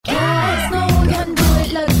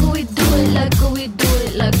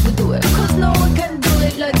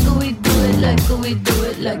we do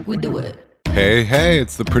it like we do it. Hey,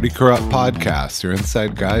 it's the Pretty Corrupt Podcast, your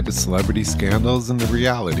inside guide to celebrity scandals and the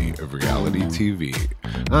reality of reality TV.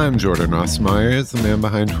 I'm Jordan Ross Myers, the man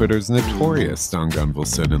behind Twitter's notorious Don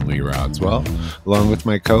Gunvalson and Lee Rodswell, along with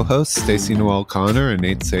my co-hosts Stacey Noel Connor and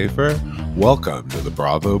Nate Safer. Welcome to the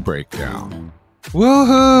Bravo Breakdown.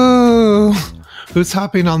 Woohoo! Who's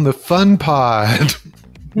hopping on the fun pod?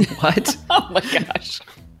 What? Oh my gosh.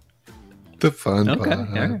 The fun pod.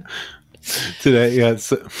 Okay. Today,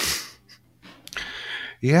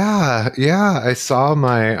 yeah, I saw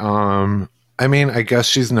my, I guess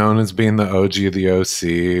she's known as being the OG of the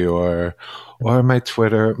OC or my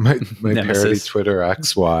Twitter, my parody Twitter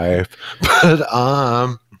ex-wife. But,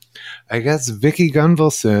 I guess Vicki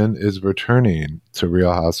Gunvalson is returning to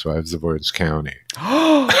Real Housewives of Orange County.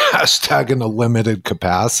 Hashtag in a limited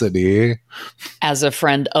capacity. As a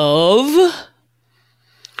friend of?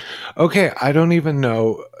 Okay, I don't even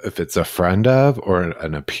know if it's a friend of or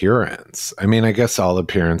an appearance. I mean, I guess all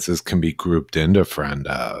appearances can be grouped into friend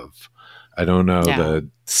of. I don't know the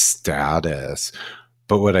status.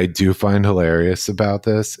 But what I do find hilarious about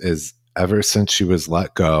this is ever since she was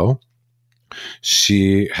let go,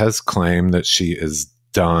 she has claimed that she is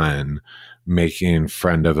done making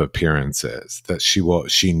friend of appearances, that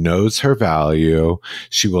she knows her value,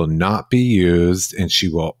 she will not be used, and she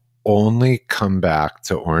will only come back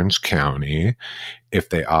to Orange County if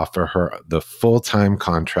they offer her the full-time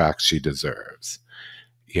contract she deserves.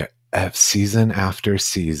 Yet, season after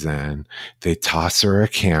season, they toss her a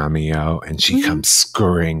cameo and she comes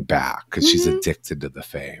scurrying back because she's addicted to the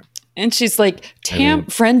fame. And she's like,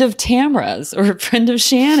 friend of Tamra's or friend of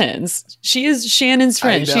Shannon's. She is Shannon's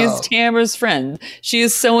friend. She is Tamra's friend. She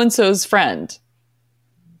is so-and-so's friend.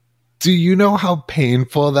 Do you know how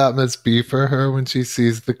painful that must be for her when she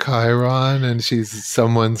sees the Chiron and she's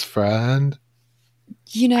someone's friend?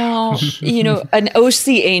 You know, an OC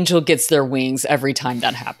angel gets their wings every time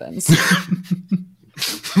that happens.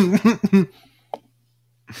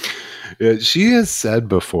 Yeah, she has said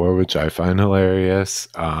before, which I find hilarious.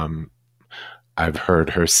 I've heard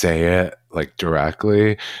her say it like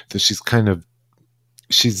directly that she's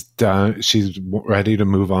done. She's ready to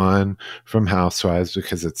move on from Housewives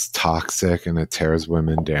because it's toxic and it tears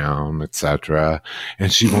women down, etc.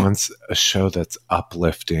 And she wants a show that's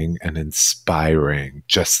uplifting and inspiring,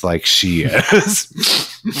 just like she is.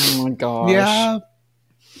 Oh my gosh. Yeah.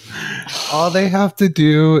 All they have to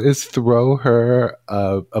do is throw her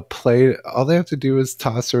a plate. All they have to do is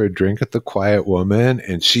toss her a drink at the Quiet Woman,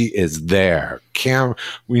 and she is there.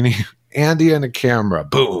 We need Andy and a camera.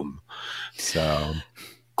 Boom. So,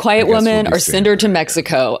 Quiet Woman, or send her to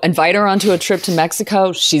Mexico. Invite her onto a trip to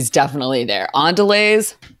Mexico. She's definitely there. On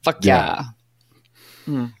delays, fuck yeah.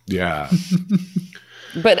 Yeah.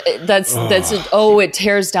 But it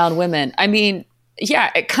tears down women. I mean,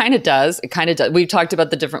 yeah, it kind of does. We've talked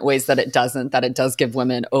about the different ways that it doesn't, that it does give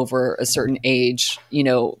women over a certain age,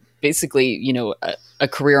 basically, a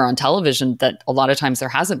career on television that a lot of times there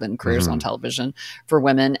hasn't been careers on television for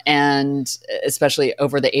women. And especially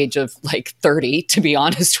over the age of like 30, to be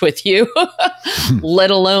honest with you,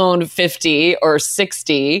 let alone 50 or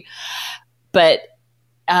 60. But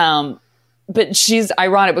she's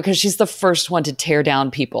ironic because she's the first one to tear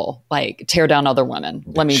down people, like tear down other women.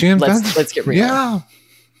 Let's get real. Yeah.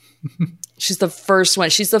 She's the first one.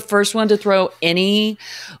 She's the first one to throw any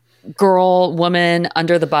woman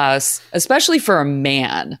under the bus, especially for a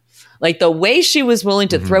man. Like the way she was willing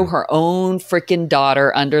to throw her own freaking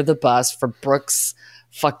daughter under the bus for Brooks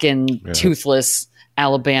fucking toothless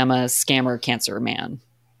Alabama scammer cancer man.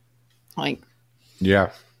 Like,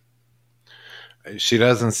 yeah. She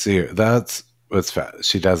doesn't see her. That's what's fat.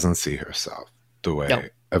 She doesn't see herself the way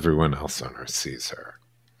everyone else on Earth sees her.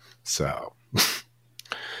 So,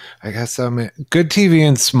 I guess good TV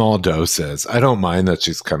in small doses. I don't mind that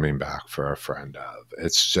she's coming back for a friend of.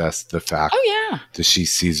 It's just the fact that she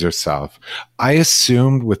sees herself. I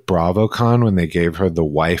assumed with BravoCon when they gave her the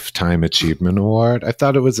Lifetime Achievement Award, I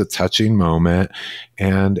thought it was a touching moment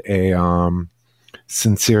and a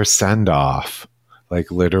sincere send-off. Like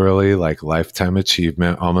literally like lifetime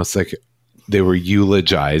achievement, almost like they were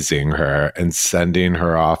eulogizing her and sending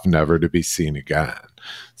her off never to be seen again.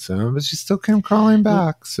 So, but she still came crawling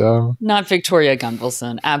back. So, not Victoria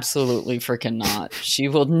Gunvalson. Absolutely freaking not. She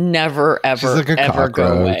will never, ever, like ever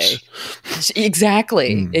go away.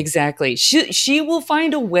 Exactly. She will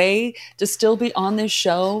find a way to still be on this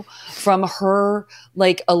show from her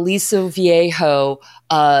like Aliso Viejo,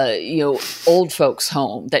 old folks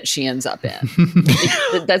home that she ends up in.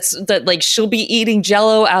 Like she'll be eating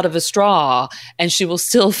Jell-O out of a straw, and she will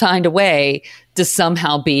still find a way to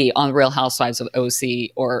somehow be on Real Housewives of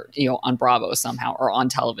OC or, on Bravo somehow or on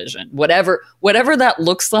television, whatever that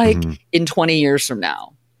looks like in 20 years from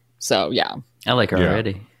now. So, yeah. I like her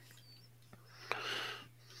already.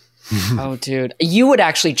 Oh, dude. You would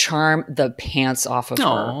actually charm the pants off of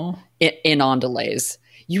her in On Delays.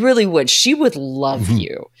 You really would. She would love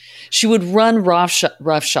you. She would run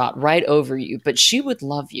roughshod right over you, but she would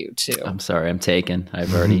love you too. I'm sorry, I'm taken. I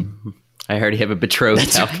already have a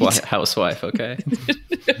betrothed housewife. Okay,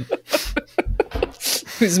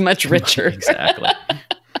 who's much richer. Exactly.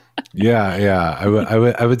 Yeah.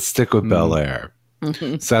 I would stick with Bel Air.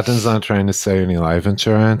 Sutton's not trying to sell any life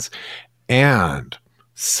insurance, and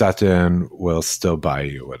Sutton will still buy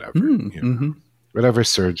you whatever. Whatever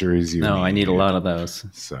surgeries you need. I need a lot of those.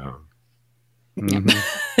 So you're going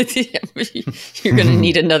to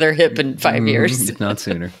need another hip in 5 years. If not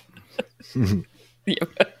sooner.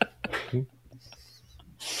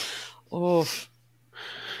 Well,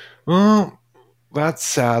 that's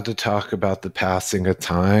sad to talk about the passing of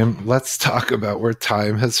time. Let's talk about where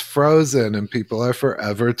time has frozen and people are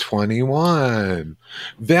forever 21.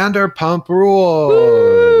 Vanderpump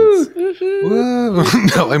Rules. Woo.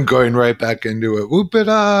 No, I'm going right back into it. Whoop it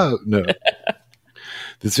up. No.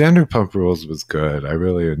 This Vanderpump Rules was good. I've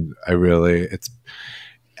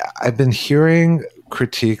been hearing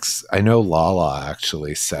critiques. I know Lala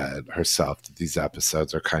actually said herself that these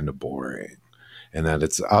episodes are kind of boring. And that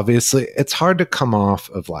it's hard to come off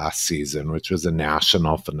of last season, which was a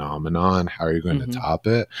national phenomenon. How are you going to top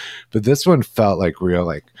it? But this one felt like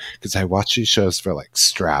real, because I watch these shows for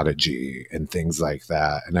strategy and things like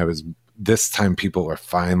that. And this time people were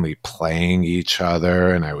finally playing each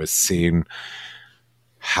other, and I was seeing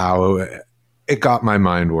how it got my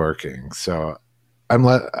mind working. So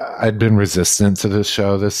I'd been resistant to the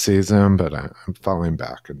show this season, but I'm falling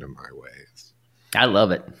back into my ways. I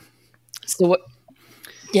love it. So what?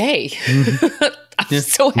 Yay. I'm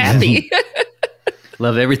so happy.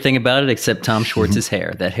 Love everything about it except Tom Schwartz's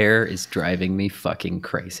hair. That hair is driving me fucking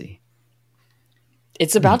crazy.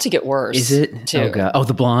 It's about to get worse. Is it? Too. Oh, God. Oh,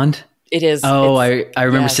 the blonde? It is. Oh, I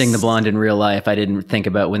remember seeing the blonde in real life. I didn't think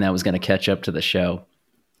about when that was going to catch up to the show.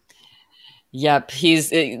 Yep.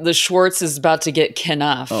 The Schwartz is about to get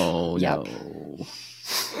Kenough. Oh, yep. No.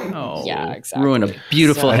 Oh, yeah, exactly. Ruin a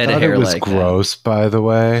beautiful head of hair like that. I thought it was gross, by the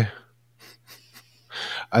way.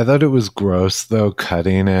 I thought it was gross, though,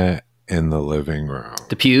 cutting it in the living room.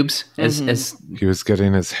 The pubes? As he was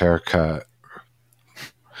getting his hair cut.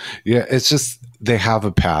 Yeah, it's just, they have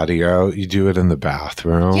a patio. You do it in the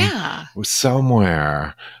bathroom. Yeah.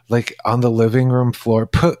 Somewhere. On the living room floor.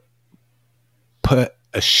 Put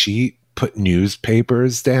a sheet, put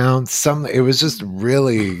newspapers down. It was just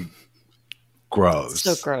really gross.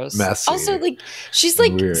 So gross. Messy. Also, she's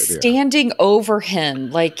weird, standing over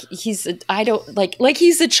him he's a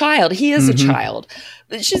child. He is a child.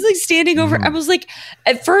 But she's standing over. I was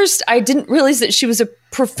at first I didn't realize that she was a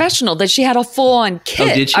professional, that she had a full-on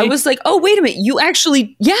kit. Oh, did she? I was oh, wait a minute. You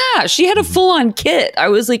actually, yeah, she had a full-on kit. I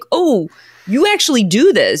was oh, you actually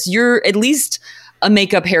do this. You're at least a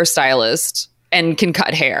makeup hairstylist and can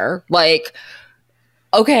cut hair.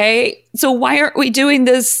 Okay, so why aren't we doing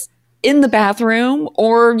this in the bathroom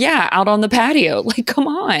or out on the patio? Come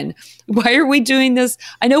on. Why are we doing this?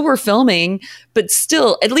 I know we're filming, but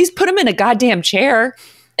still, at least put him in a goddamn chair.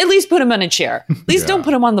 At least put him on a chair. At least don't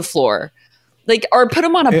put him on the floor. Or put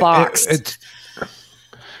him on a box.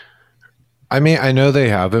 I mean, I know they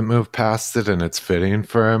haven't moved past it and it's fitting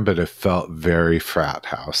for him, but it felt very frat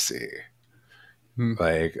housey.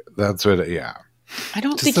 That's what I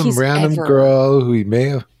don't just think some he's random ever girl who he may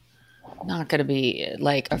have not going to be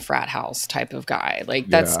a frat house type of guy.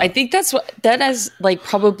 I think that is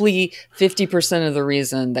probably 50% of the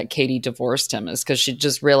reason that Katie divorced him is because she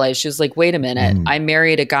just realized, she was wait a minute, I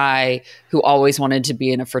married a guy who always wanted to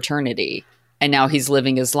be in a fraternity. And now he's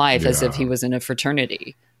living his life as if he was in a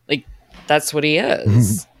fraternity. That's what he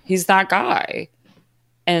is. He's that guy.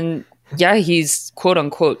 And he's quote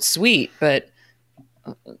unquote sweet, but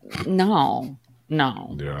no.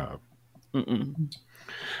 Yeah.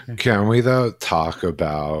 Can we though talk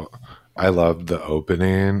about, I loved the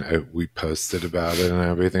opening. We posted about it and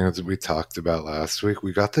everything as we talked about last week.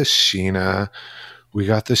 We got the Sheena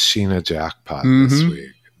jackpot this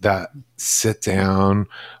week. That sit down,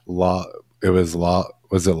 was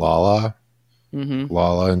it Lala?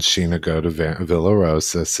 Lala and Sheena go to Villa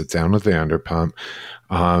Rosa, sit down with Vanderpump,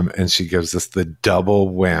 and she gives us the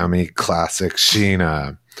double whammy classic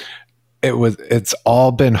Sheena. It's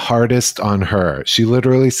all been hardest on her. She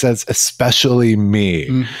literally says, especially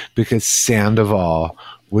me, because Sandoval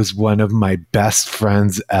was one of my best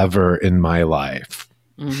friends ever in my life.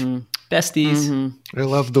 Besties. Mm-hmm. I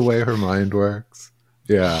love the way her mind works.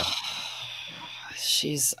 Yeah.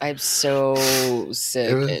 I'm so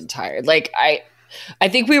sick and tired. Like I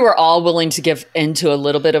think we were all willing to give into a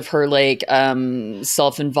little bit of her like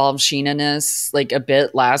self-involved Sheena-ness like a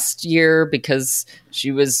bit last year because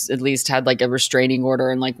she was at least had like a restraining order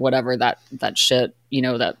and like whatever that shit, you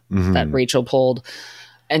know, that Rachel pulled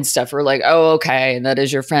and stuff. We're like, oh, okay, that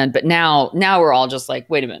is your friend. But now we're all just like,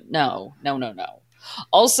 wait a minute, no.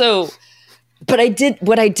 Also, but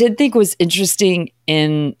what I did think was interesting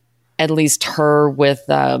in at least her with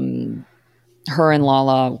her and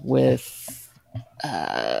Lala with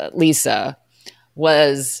Lisa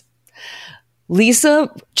was Lisa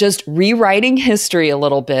just rewriting history a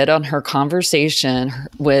little bit on her conversation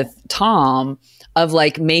with Tom of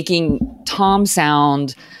like making Tom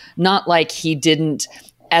sound not like he didn't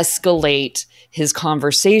escalate his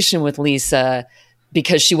conversation with Lisa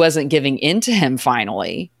because she wasn't giving in to him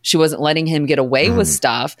finally. She wasn't letting him get away with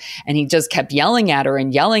stuff. And he just kept yelling at her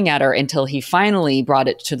until he finally brought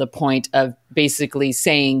it to the point of basically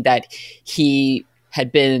saying that he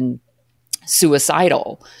had been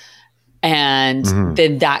suicidal. And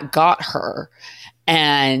then that got her.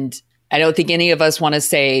 And I don't think any of us want to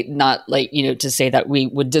say, not like, you know, to say that we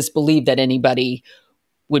would disbelieve that anybody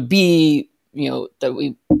would be, you know, that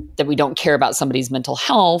we don't care about somebody's mental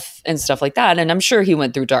health and stuff like that. And I'm sure he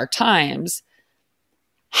went through dark times.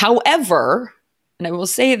 However, and I will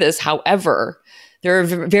say this, however, there are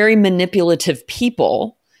very manipulative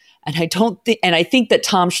people. And I think that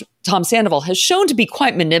Tom Sandoval has shown to be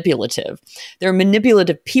quite manipulative. There are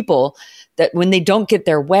manipulative people that when they don't get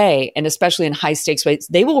their way, and especially in high stakes ways,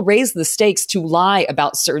 they will raise the stakes to lie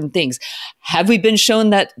about certain things. Have we been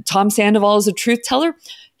shown that Tom Sandoval is a truth teller?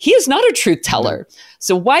 He is not a truth teller.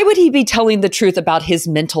 So why would he be telling the truth about his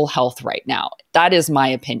mental health right now? That is my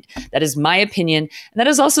opinion. And that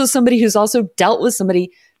is also somebody who's also dealt with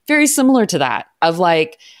somebody very similar to that of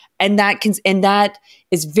like, and that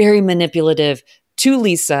is very manipulative to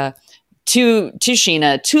Lisa, to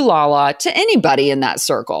Sheena, to Lala, to anybody in that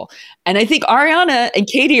circle. And I think Ariana and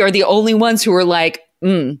Katie are the only ones who are like,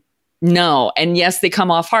 no. And yes, they come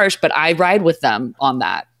off harsh, but I ride with them on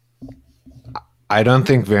that. I don't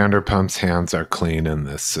think Vanderpump's hands are clean in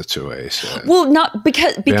this situation. Well, not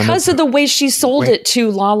because of the way she sold it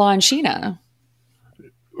to Lala and Sheena.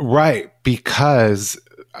 Right, because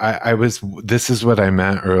this is what I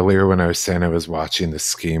meant earlier when I was saying I was watching the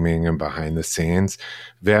scheming and behind the scenes.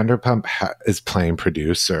 Vanderpump is playing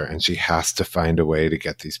producer, and she has to find a way to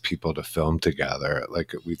get these people to film together,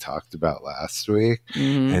 like we talked about last week.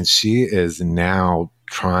 And she is now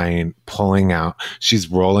pulling out. She's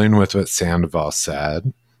rolling with what Sandoval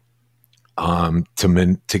said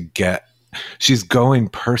to get. She's going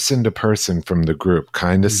person to person from the group,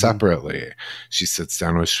 kind of separately. She sits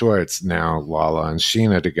down with Schwartz, now Lala and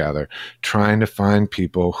Sheena together, trying to find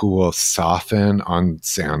people who will soften on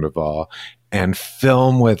Sandoval and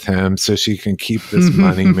film with him so she can keep this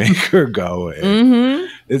moneymaker going.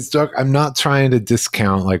 It's dark. I'm not trying to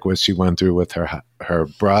discount like what she went through with her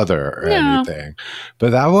brother or anything,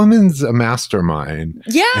 but that woman's a mastermind.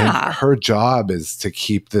 Yeah. And her job is to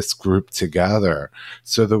keep this group together.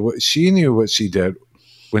 So she knew what she did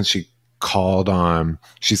when she called on,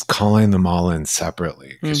 she's calling them all in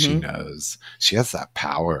separately because she knows she has that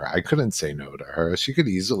power. I couldn't say no to her. She could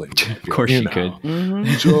easily. Of course she could.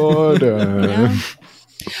 Jordan.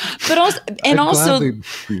 But also,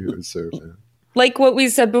 like what we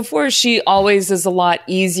said before, she always is a lot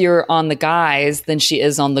easier on the guys than she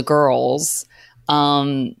is on the girls.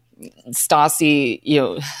 Stassi, you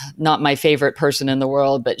know, not my favorite person in the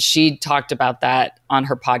world, but she talked about that on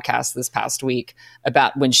her podcast this past week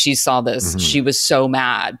about when she saw this, she was so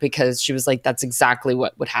mad because she was like, that's exactly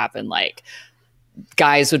what would happen. Like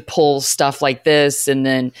guys would pull stuff like this and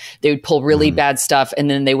then they would pull really bad stuff and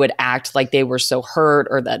then they would act like they were so hurt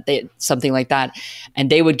or that they something like that.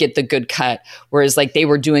 And they would get the good cut. Whereas like they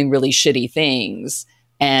were doing really shitty things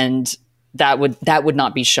and that would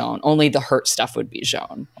not be shown. Only the hurt stuff would be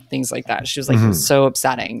shown. Things like that. She was like, it was so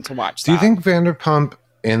upsetting to watch. Do you think Vanderpump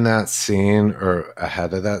in that scene or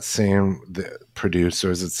ahead of that scene, the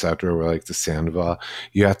producers, etc., were like to Sandoval,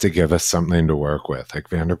 you have to give us something to work with? Like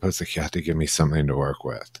Vanderpump's like, you have to give me something to work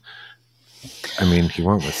with. I mean, he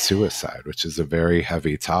went with suicide, which is a very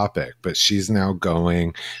heavy topic, but she's now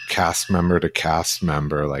going cast member to cast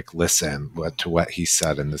member, like, listen to what he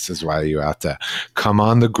said, and this is why you have to come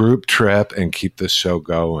on the group trip and keep this show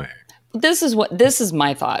going. This is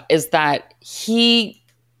my thought, is that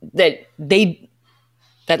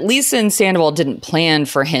that Lisa and Sandoval didn't plan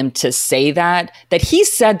for him to say that he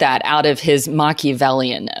said that out of his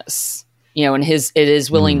Machiavellianness. and it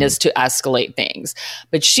is willingness to escalate things.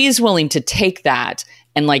 But she's willing to take that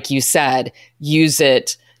and, like you said, use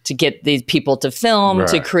it to get these people to film,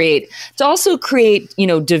 to also create,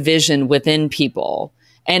 division within people.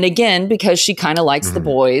 And again, because she kind of likes the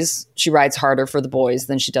boys, she rides harder for the boys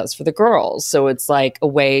than she does for the girls. So it's like a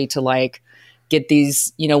way to like get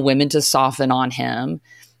these, women to soften on him,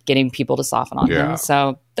 getting people to soften on him.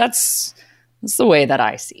 So that's the way that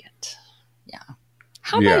I see it. Yeah.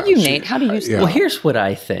 How about you, Nate? How do you see it? Well, here's what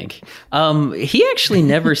I think. He actually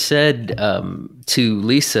never said to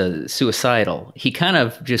Lisa suicidal. He kind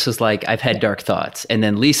of just was like, I've had dark thoughts. And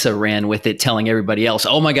then Lisa ran with it, telling everybody else,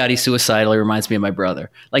 oh my God, he's suicidal. He reminds me of my brother.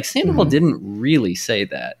 Like Sandoval didn't really say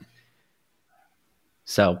that.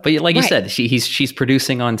 So, but like you said, she's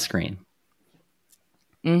producing on screen.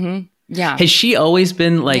 Mm-hmm. Yeah. Has she always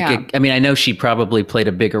been like, I mean, I know she probably played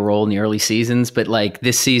a bigger role in the early seasons, but like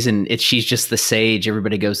this season, she's just the sage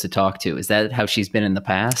everybody goes to talk to. Is that how she's been in the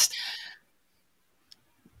past?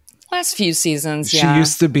 Last few seasons, She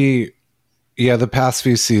used to be, the past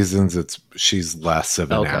few seasons, she's less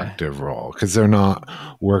of an active role because they're not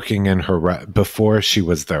working in her, before she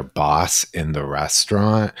was their boss in the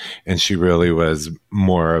restaurant, and she really was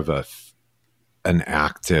more of an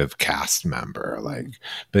active cast member,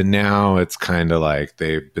 but now it's kind of like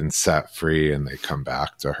they've been set free and they come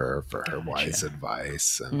back to her for her wise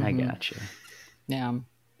advice. And I gotcha. Yeah.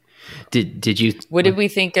 Did you? What did we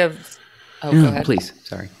think of? Oh, go ahead. Please.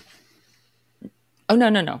 Sorry. Oh,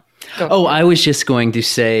 no. Go I was just going to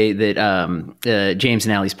say that James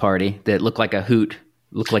and Allie's party that looked like a hoot.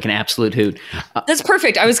 Looked like an absolute hoot. That's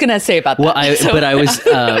perfect. I was going to say about that. Well, but I was,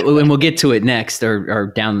 and we'll get to it next, or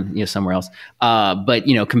down, somewhere else. But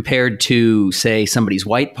compared to say somebody's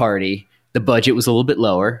white party, the budget was a little bit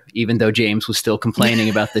lower, even though James was still complaining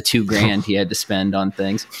about the $2,000 he had to spend on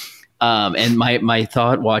things. And my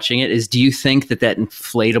thought watching it is, do you think that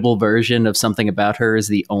inflatable version of Something About Her is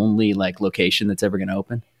the only like location that's ever going to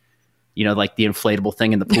open? Like the inflatable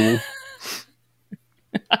thing in the pool.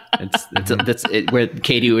 That's it, where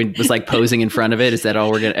Katie was like posing in front of it. Is that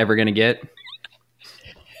all we're ever going to get?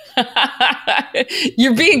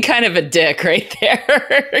 You're being kind of a dick right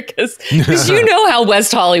there, because you know how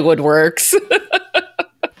West Hollywood works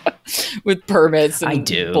with permits and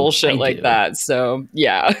bullshit like that. So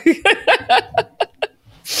yeah,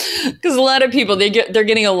 because a lot of people they're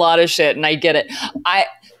getting a lot of shit, and I get it.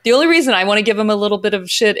 The only reason I want to give them a little bit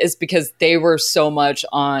of shit is because they were so much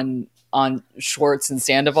on Schwartz and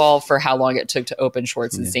Sandoval for how long it took to open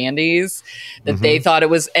Schwartz and Sandy's that they thought it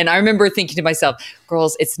was. And I remember thinking to myself,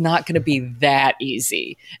 girls, it's not going to be that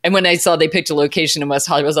easy. And when I saw they picked a location in West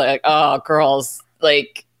Hollywood, I was like, oh, girls,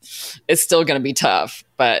 like it's still going to be tough.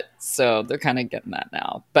 But so they're kind of getting that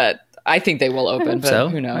now. But I think they will open, but so.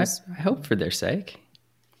 Who knows? I hope for their sake.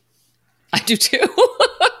 I do too.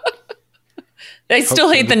 I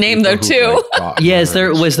still hate the name though too. Was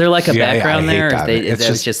there like a background there? Or that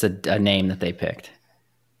was just a name that they picked?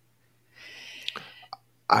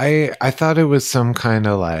 I thought it was some kind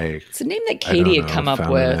of like, it's a name that Katie had come up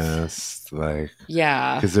with. Like,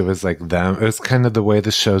 yeah, because it was like them. It was kind of the way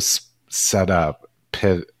the show's set up.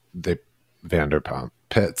 Vanderpump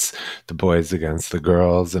pits the boys against the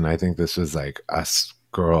girls, and I think this was like us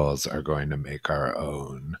girls are going to make our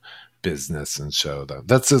own business and show them.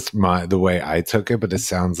 That's just the way I took it, but it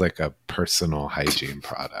sounds like a personal hygiene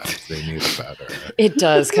product. They need it better. It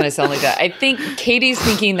does kind of sound like that. I think Katie's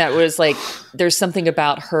thinking that was like, there's something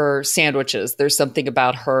about her sandwiches. There's something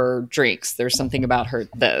about her drinks. There's something about her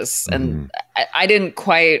this. And I didn't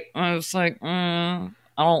quite, I was like, I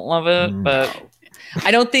don't love it, but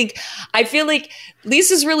I feel like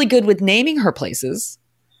Lisa's really good with naming her places.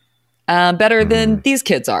 Better than these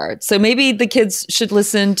kids are. So maybe the kids should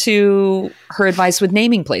listen to her advice with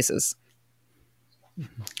naming places.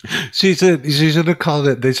 She should have called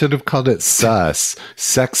it, they should have called it SUS,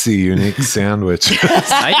 Sexy Unique Sandwiches.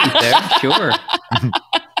 I think sure.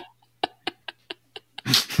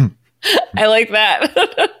 I like that.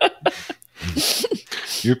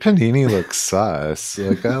 Your panini looks sus.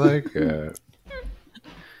 Like, I like it.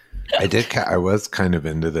 I was kind of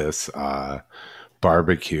into this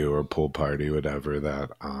barbecue or pool party, whatever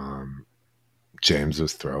that James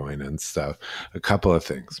was throwing and stuff. A couple of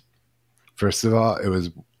things. First of all,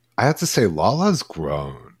 I have to say, Lala's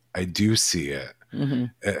grown. I do see it.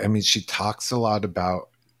 I mean, she talks a lot about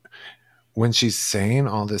when she's saying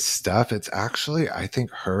all this stuff. It's actually, I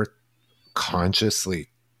think, her consciously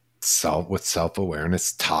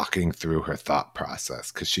self-awareness, talking through her thought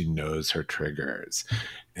process because she knows her triggers.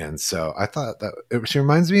 And so I thought that she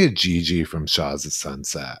reminds me of Gigi from Shaw's of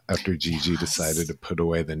Sunset after Gigi decided to put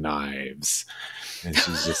away the knives. And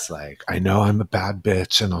she's just like, I know I'm a bad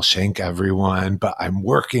bitch and I'll shank everyone, but I'm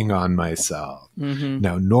working on myself.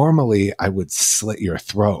 Now, normally I would slit your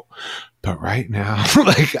throat, but right now,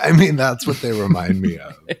 that's what they remind me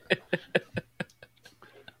of.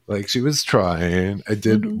 Like, she was trying. I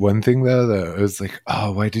did one thing though, that I was like,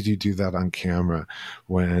 oh, why did you do that on camera?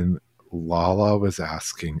 When Lala was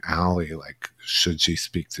asking Allie, like, should she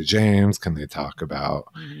speak to James? Can they talk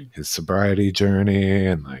about his sobriety journey?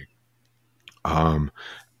 And like,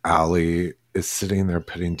 Allie is sitting there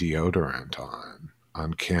putting deodorant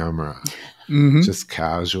on camera, just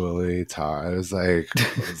casually. I was like,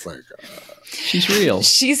 she's real.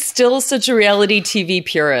 She's still such a reality TV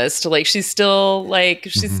purist. Like, she's still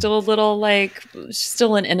still a little like, she's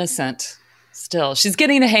still an innocent. Still, she's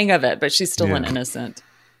getting the hang of it, but she's still an innocent.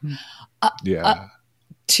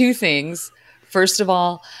 Two things. First of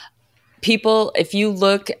all, people, if you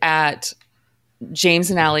look at James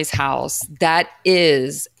and Allie's house, that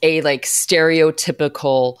is a like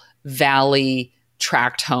stereotypical Valley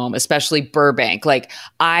tract home, especially Burbank. Like,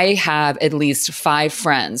 I have at least 5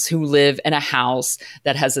 friends who live in a house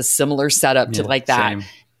that has a similar setup to like that,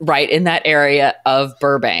 right in that area of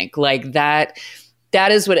Burbank. Like that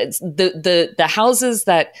is what it's the houses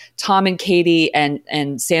that Tom and Katie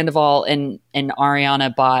and Sandoval and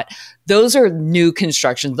Ariana bought. Those are new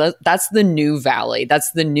constructions. That's the new Valley.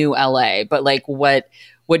 That's the new LA. But like what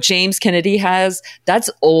James Kennedy has, that's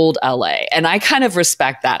old LA. And I kind of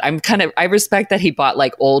respect that. I respect that he bought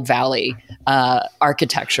like old Valley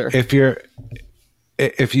architecture. If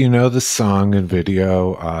you know the song and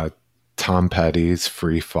video, Tom Petty's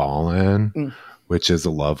Free Fallin', which is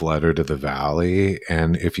a love letter to the Valley.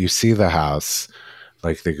 And if you see the house,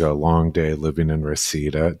 like they go long day living in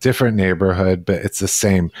Reseda, different neighborhood, but it's the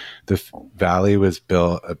same. The Valley was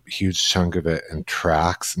built, a huge chunk of it, in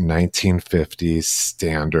tracks, 1950s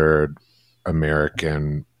standard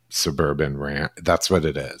American suburban ranch. That's what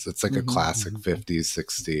it is. It's like a classic 50s,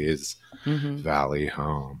 60s Valley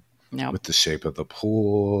home. Yep. With the shape of the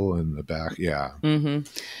pool and the back. Yeah.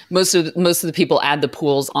 Most of the people add the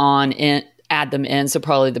pools add them in. So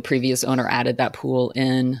probably the previous owner added that pool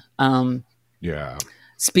in. Yeah.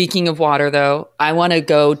 Speaking of water, though, I want to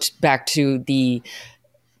go back to the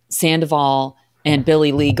Sandoval and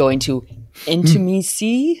Billy Lee going to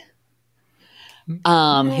Intimacy.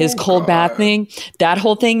 His cold bath thing, that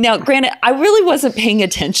whole thing. Now, granted, I really wasn't paying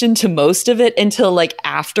attention to most of it until like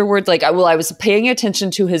afterwards. Like, I was paying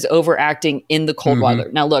attention to his overacting in the cold water.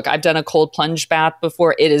 Now, look, I've done a cold plunge bath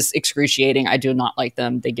before. It is excruciating. I do not like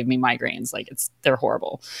them. They give me migraines. Like, they're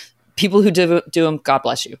horrible. People who do them, God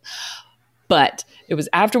bless you. But it was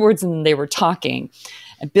afterwards, and they were talking,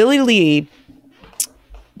 and Billy Lee,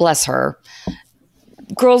 bless her,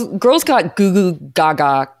 girls got goo goo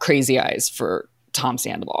gaga crazy eyes for Tom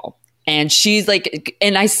Sandoval. And she's like,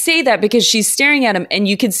 and I say that because she's staring at him and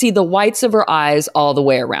you can see the whites of her eyes all the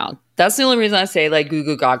way around. That's the only reason I say like goo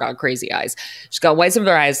goo gaga crazy eyes. She's got whites of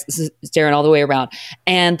her eyes staring all the way around.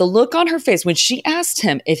 And the look on her face when she asked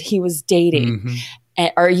him if he was dating,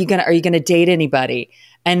 are you gonna date anybody?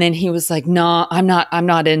 And then he was like, no, I'm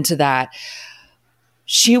not into that.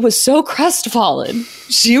 She was so crestfallen.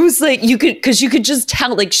 She was like, you could just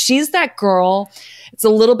tell, like, she's that girl. It's a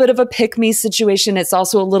little bit of a pick-me situation. It's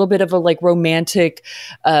also a little bit of a like romantic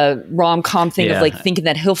rom-com thing of like thinking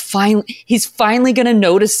that he's finally going to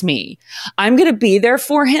notice me. I'm going to be there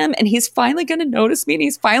for him, and he's finally going to notice me, and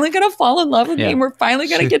he's finally going to fall in love with me, and we're finally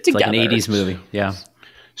going to get together. Like an 80s movie. Yeah.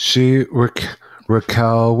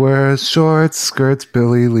 Raquel wears short skirts.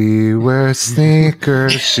 Billy Lee wears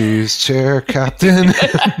sneakers. She's chair captain.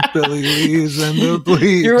 Billy Lee's in the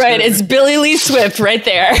bleachers. You're right. It's Billy Lee Swift right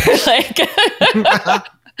there. Like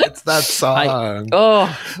it's that song.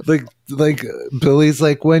 Like Billy's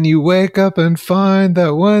like, when you wake up and find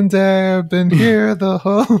that one day I've been here the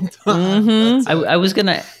whole time. I was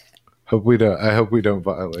gonna. I hope we don't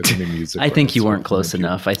violate any music. I think you weren't close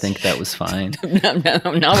enough. I think that was fine. No,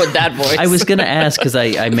 not with that voice. I was going to ask, because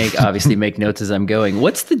I obviously make notes as I'm going.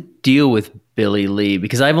 What's the deal with Billy Lee?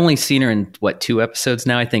 Because I've only seen her in 2 episodes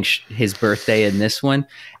now. I think his birthday and this one,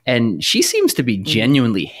 and she seems to be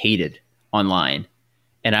genuinely hated online.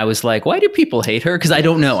 And I was like, why do people hate her? Because I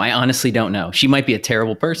don't know. I honestly don't know. She might be a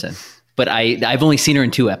terrible person, but I've only seen her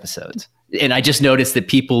in 2 episodes, and I just noticed that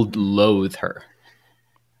people loathe her.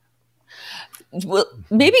 Well,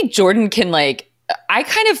 maybe Jordan can like I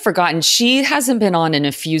kind of forgotten. She hasn't been on in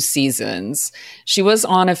a few seasons. She was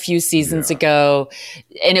on a few seasons ago.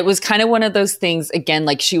 And it was kind of one of those things, again,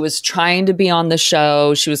 like she was trying to be on the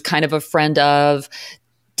show. She was kind of a friend of.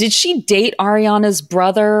 Did she date Ariana's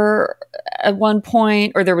brother at one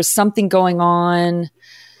point? Or there was something going on?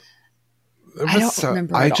 I don't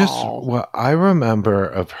remember at all. What I remember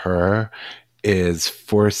of her is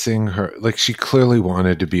forcing her, like she clearly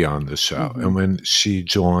wanted to be on the show. Mm-hmm. And when she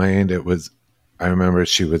joined, I remember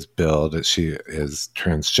she was billed that she is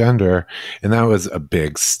transgender, and that was a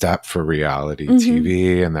big step for reality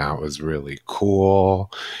TV, and that was really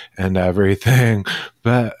cool and everything.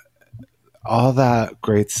 But all that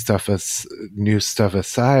great stuff, new stuff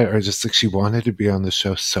aside, or just like she wanted to be on the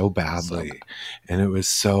show so badly. And it was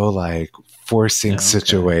so like forcing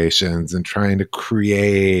situations and trying to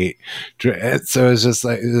create. So it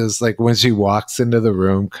was like when she walks into the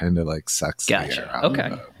room, kind of like sucks the air out. Okay.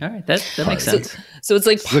 All right. That makes sense. So it's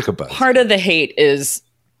like part of the hate is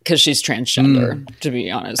because she's transgender, to be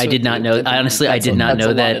honest. I did not know. Honestly, I did not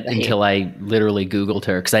know that until I literally Googled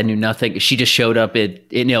her, because I knew nothing. She just showed up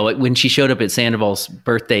when she showed up at Sandoval's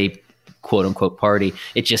birthday, quote unquote, party,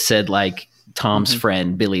 it just said like Tom's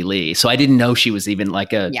friend, Billy Lee. So I didn't know she was even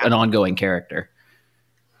like an ongoing character.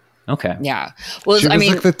 Okay. Yeah. Well, she was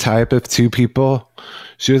like the type of two people.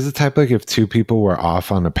 She was the type like if two people were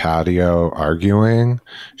off on a patio arguing,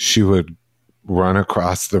 she would run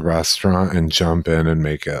across the restaurant and jump in and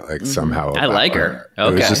make it like somehow. I like her.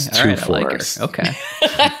 Okay. It was just too forced. I like her.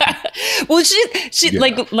 Okay. Well, she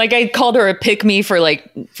like I called her a pick me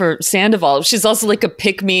for Sandoval. She's also like a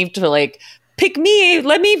pick me to like pick me.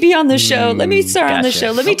 Let me be on the show. Let me star on the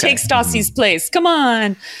show. Let me take Stassi's place. Come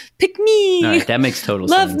on, pick me. All right, that makes total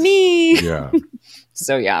sense. Love me. Yeah.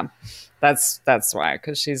 So yeah. That's why,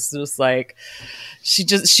 because she's just like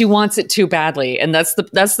she wants it too badly, and that's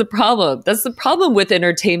the problem. That's the problem with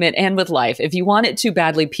entertainment and with life. If you want it too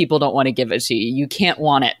badly, people don't want to give it to you. You can't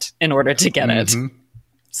want it in order to get it.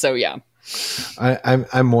 So yeah.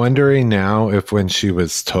 I'm wondering now if when she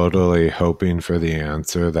was totally hoping for the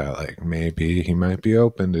answer that like maybe he might be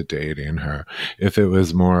open to dating her, if it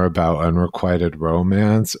was more about unrequited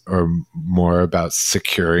romance or more about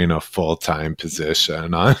securing a full-time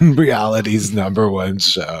position on reality's #1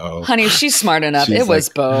 show. Honey, she's smart enough. It was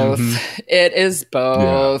both. It is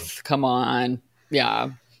both. Yeah. Come on.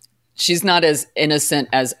 Yeah. She's not as innocent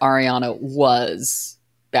as Ariana was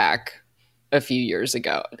back a few years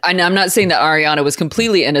ago. And I'm not saying that Ariana was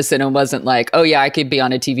completely innocent and wasn't like, oh yeah, I could be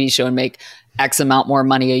on a TV show and make X amount more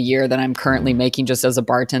money a year than I'm currently making just as a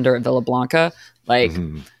bartender at Villa Blanca. Like,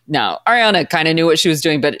 no, Ariana kind of knew what she was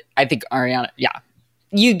doing, but I think Ariana,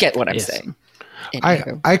 you get what I'm saying.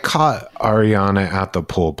 I caught Ariana at the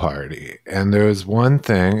pool party, and there was one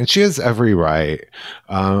thing, and she has every right.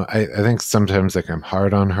 I think sometimes like I'm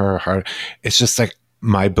hard on her. It's just like,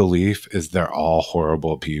 my belief is they're all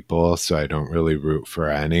horrible people, so I don't really root for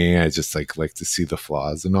any. I just like to see the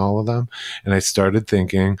flaws in all of them. And I started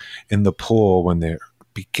thinking in the pool when they're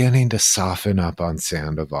beginning to soften up on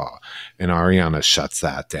Sandoval, and Ariana shuts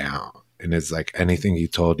that down and is like, anything he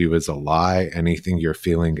told you is a lie. Anything you're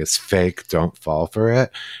feeling is fake. Don't fall for it.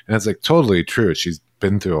 And it's like totally true. She's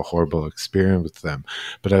been through a horrible experience with them.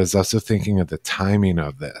 But I was also thinking of the timing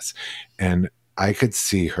of this, and I could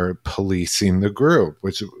see her policing the group,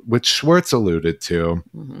 which Schwartz alluded to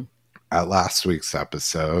at last week's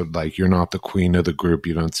episode. Like, you're not the queen of the group.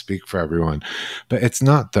 You don't speak for everyone. But it's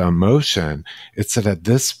not the emotion. It's that at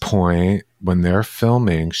this point, when they're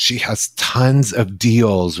filming, she has tons of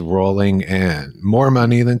deals rolling in. More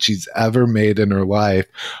money than she's ever made in her life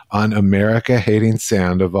on America hating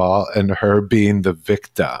Sandoval and her being the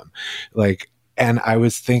victim. Like, and I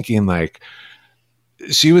was thinking like,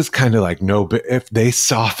 she was kind of like, no, but if they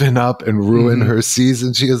soften up and ruin her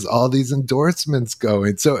season, she has all these endorsements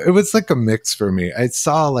going. So it was like a mix for me. I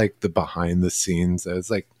saw like the behind the scenes. I was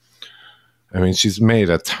like, I mean, she's made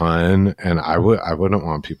a ton, and I wouldn't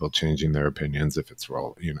want people changing their opinions if it's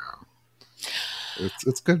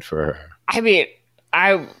it's good for her. I mean,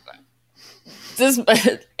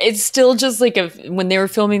 it's still just like when they were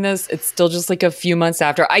filming this, it's still just like a few months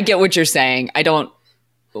after. I get what you're saying. I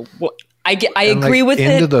agree with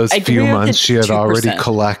it. Into those few months, she had 2%. Already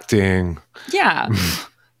collecting. Yeah.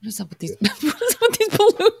 What is up with these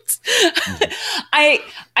balloons? I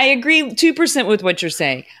agree 2% with what you're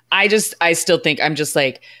saying. I still think I'm just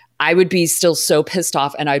like, I would be still so pissed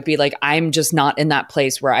off, and I'd be like, I'm just not in that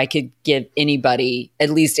place where I could give anybody,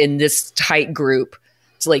 at least in this tight group,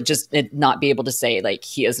 to like just not be able to say like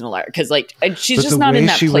he isn't a liar, because like she's just not in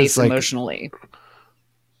that place emotionally.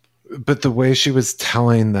 But the way she was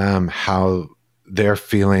telling them how their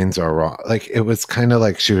feelings are wrong. Like, it was kind of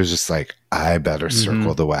like she was just like, I better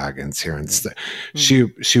circle the wagons here. And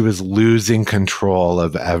she was losing control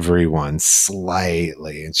of everyone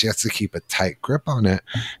slightly, and she has to keep a tight grip on it,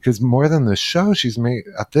 because more than the show,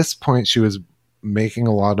 at this point, she was making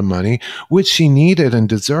a lot of money, which she needed and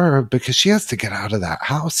deserved, because she has to get out of that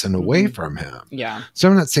house and away from him. Yeah. So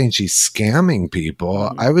I'm not saying she's scamming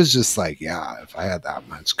people. I was just like, yeah, if I had that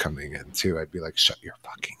much coming in too, I'd be like, shut your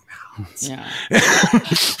fucking mouth. Yeah.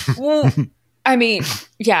 Well, I mean,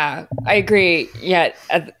 yeah, I agree. Yeah.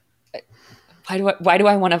 Why do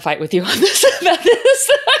I want to fight with you on this about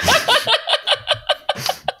this?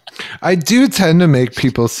 I do tend to make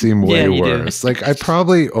people seem way worse. Like, I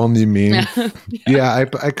probably only mean,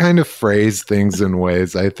 I kind of phrase things in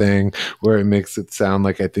ways, I think, where it makes it sound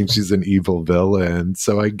like I think she's an evil villain.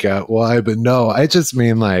 So I get why, but no, I just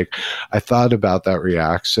mean, like, I thought about that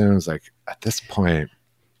reaction. I was like, at this point,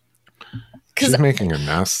 she's making a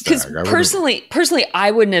mess. Because personally,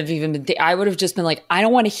 I wouldn't have even been. I would have just been like, I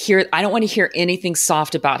don't want to hear anything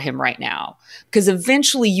soft about him right now. Because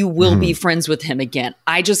eventually, you will be friends with him again.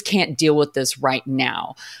 I just can't deal with this right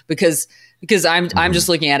now because I'm just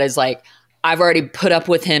looking at it as like, I've already put up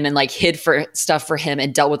with him and like hid for stuff for him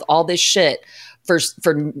and dealt with all this shit for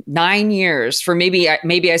 9 years. For maybe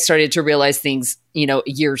I started to realize things,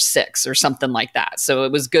 year 6 or something like that. So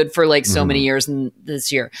it was good for like so many years in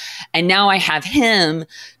this year. And now I have him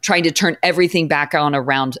trying to turn everything back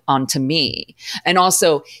around onto me. And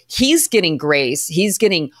also he's getting grace. He's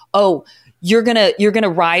getting, you're going to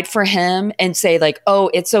ride for him and say like, oh,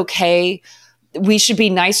 it's okay. We should be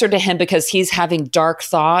nicer to him because he's having dark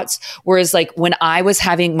thoughts. Whereas like when I was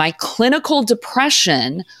having my clinical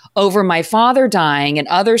depression over my father dying and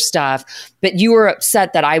other stuff, but you were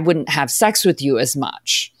upset that I wouldn't have sex with you as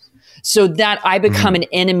much. So that I become an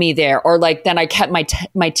enemy there. Or like, then I kept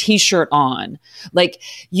my t-shirt on. Like,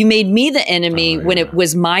 you made me the enemy when it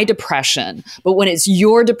was my depression, but when it's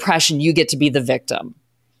your depression, you get to be the victim.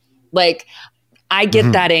 Like, I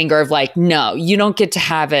get that anger of like, no, you don't get to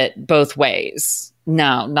have it both ways.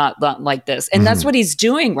 No, not like this. And that's what he's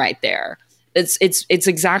doing right there. It's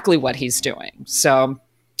exactly what he's doing. So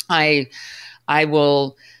I'm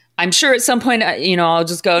sure at some point, I'll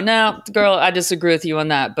just go, no, girl, I disagree with you on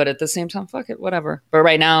that. But at the same time, fuck it, whatever. But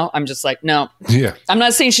right now, I'm just like, no. Yeah. I'm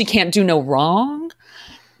not saying she can't do no wrong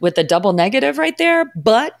with a double negative right there.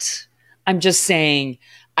 But I'm just saying,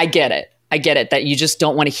 I get it that you just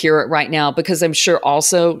don't want to hear it right now, because I'm sure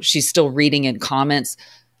also she's still reading in comments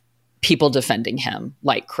people defending him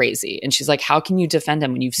like crazy. And she's like, how can you defend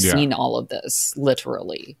him when you've seen all of this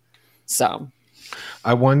literally? So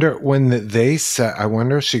I wonder I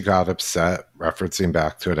wonder if she got upset, referencing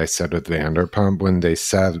back to it I said with Vanderpump, when they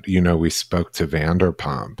said, we spoke to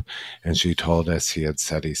Vanderpump and she told us he had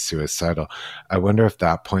said he's suicidal. I wonder if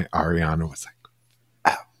that point Ariana was like,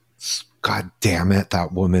 oh, God damn it,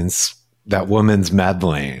 that woman's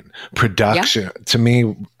meddling. Production. To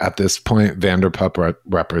me, at this point, Vanderpump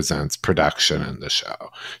represents production in the show.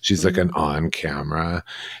 She's like an on camera.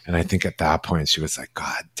 And I think at that point she was like,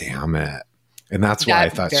 God damn it. And that's why I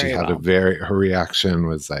thought she had her reaction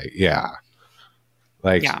was like,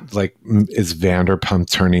 like, is Vanderpump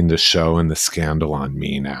turning the show and the scandal on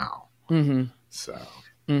me now? So,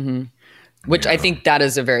 which I think that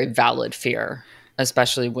is a very valid fear,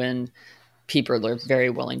 especially when people are very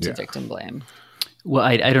willing to victim blame. Well,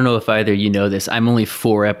 I don't know if either you know this. I'm only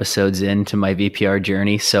 4 episodes into my VPR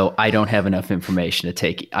journey, so I don't have enough information to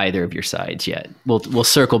take either of your sides yet. We'll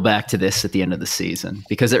circle back to this at the end of the season,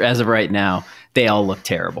 because as of right now, they all look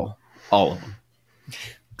terrible. All of them.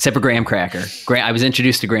 Except for Graham Cracker. I was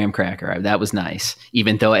introduced to Graham Cracker. That was nice.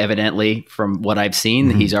 Even though evidently, from what I've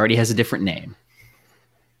seen, he already has a different name.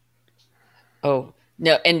 Oh,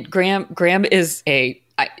 no. And Graham is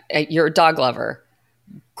you're a dog lover.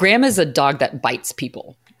 Graham is a dog that bites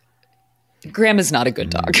people. Graham is not a good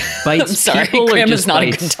dog. Bites I'm sorry. people Graham or is just not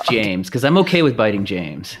bites a good dog. James? Because I'm okay with biting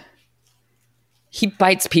James. He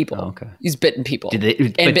bites people. Oh, okay. He's bitten people. Did they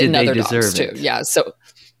other deserve dogs it? too. Yeah. So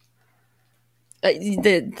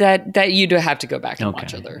that you'd have to go back and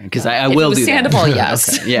watch other. Because I will do Sandoval, that.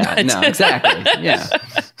 yes. Okay. Yeah. No. Exactly. Yeah.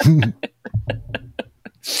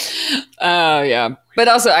 Oh yeah. But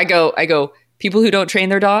also I go. People who don't train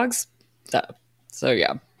their dogs. So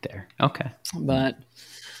yeah. There. Okay. But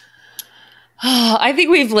I think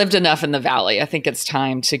we've lived enough in the valley. I think it's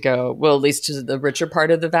time to go, well, at least to the richer part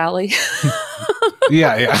of the valley.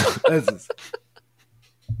 Yeah.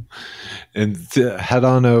 And to head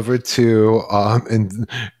on over to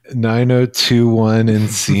 9021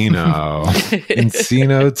 Encino.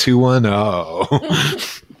 Encino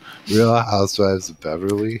 210. Real Housewives of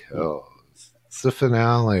Beverly Hills. It's the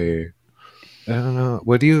finale. I don't know.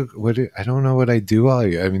 I don't know what I do all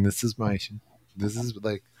year. I mean, this is like,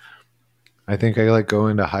 I think I like go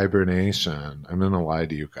into hibernation. I'm gonna lie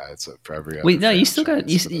to you guys for every other. Wait, no, you still got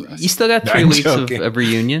 3 weeks of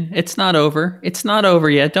reunion. It's not over. It's not over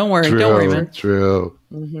yet. Don't worry. Don't worry, man. True.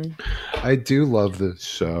 Mm-hmm. I do love this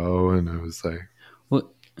show, and I was like,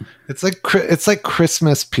 it's like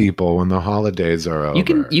Christmas people when the holidays are over.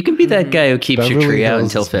 You can be that guy who keeps your tree out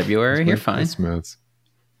until February. You're fine. Christmas.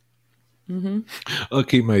 Mm-hmm. I'll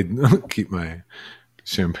keep my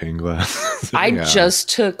champagne glass. I just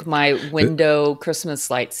took my window Christmas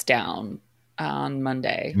lights down on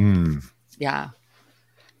Monday. Yeah.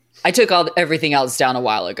 I took everything else down a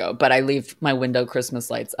while ago, but I leave my window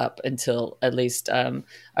Christmas lights up until at least I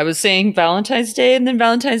was saying Valentine's Day, and then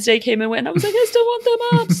Valentine's Day came and went. And I was like, I still want them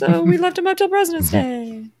up, so we left them up till President's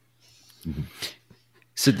Day. I'm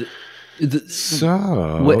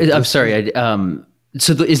sorry.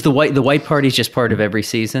 Is the white party just part of every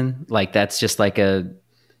season? Like that's just like a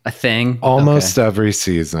thing? Almost every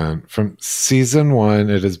season. From season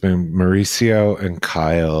 1, it has been Mauricio and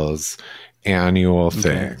Kyle's annual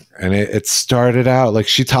thing. And it started out like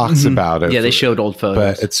she talks about it. Yeah, they showed old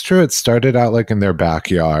photos. But it's true. It started out like in their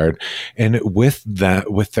backyard. And with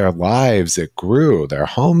their lives, it grew. Their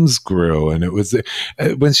homes grew. And it was,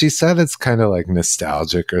 when she said it's kind of like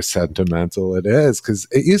nostalgic or sentimental, it is. Because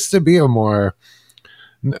it used to be a more,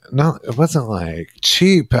 it wasn't like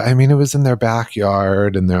cheap. I mean, it was in their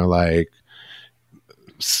backyard and they're like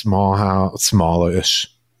smallish,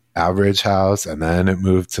 average house. And then it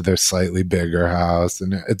moved to their slightly bigger house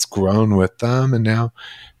and it's grown with them. And now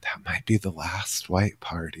that might be the last white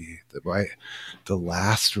party, the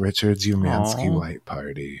last Richard Umansky white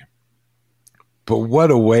party. But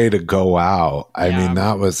what a way to go out. I mean,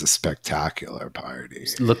 that was a spectacular party.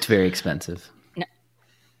 It looked very expensive.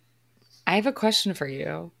 I have a question for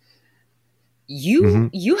you.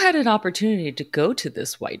 You had an opportunity to go to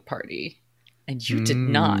this white party and you did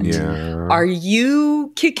not. Yeah. Are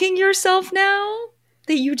you kicking yourself now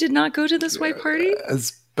that you did not go to this white party?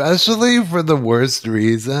 Especially for the worst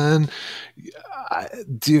reason.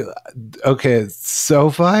 Okay,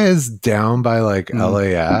 SoFi is down by like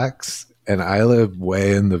LAX. And I live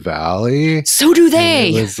way in the valley. So do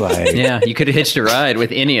they. It was like, yeah, you could have hitched a ride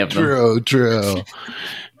with any of them. True.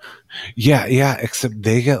 Yeah. Except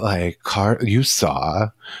they get like you saw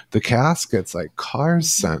the cast gets like cars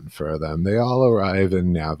sent for them. They all arrive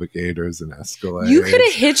in Navigators and Escalades. You could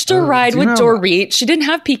have hitched a ride with Dorit. She didn't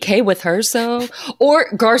have PK with her, so or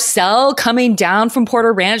Garcelle coming down from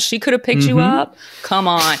Porter Ranch. She could have picked you up. Come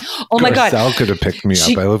on, my God, Garcelle could have picked me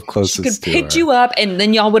up. I live closest to her. She could have picked you up, and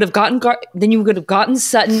then y'all would have gotten. Then you would have gotten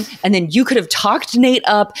Sutton, and then you could have talked Nate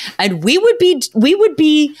up, and we would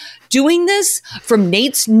be doing this from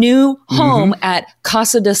Nate's new home at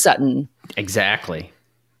Casa de Sutton. Exactly.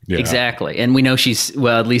 Yeah. Exactly. And we know she's,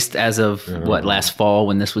 well, at least as of last fall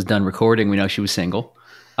when this was done recording, we know she was single.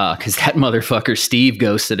 Because that motherfucker Steve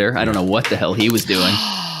ghosted her. I don't know what the hell he was doing.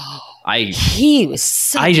 I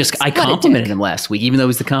complimented him last week, even though it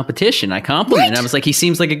was the competition. I complimented him. I was like, he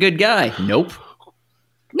seems like a good guy. Nope.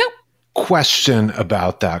 Question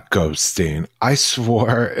about that ghosting. I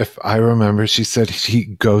swore, if I remember, she said he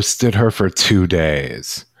ghosted her for 2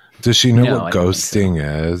 days. Does she know what ghosting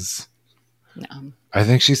is? No. I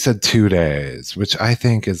think she said 2 days, which I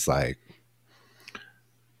think is like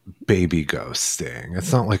baby ghosting.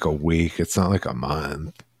 It's not like a week. It's not like a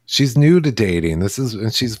month. She's new to dating.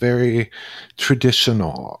 And she's very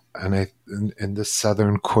traditional. And in the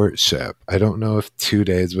Southern courtship, I don't know if 2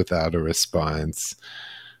 days without a response.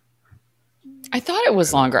 I thought it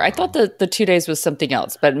was longer. I thought the 2 days was something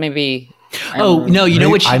else, but maybe. No, you know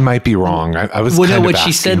what? I might be wrong. I was. Well, no, what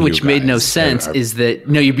she said, which made no sense, is that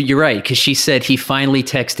you're right, because she said he finally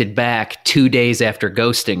texted back 2 days after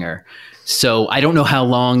ghosting her. So I don't know how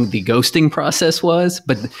long the ghosting process was,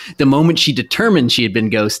 but the moment she determined she had been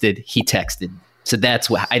ghosted, he texted. So that's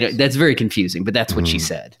that's very confusing, but that's what she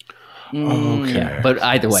said. Okay, yeah, but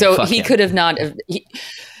either way, so he could have not.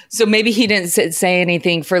 So maybe he didn't say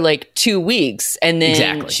anything for like 2 weeks. And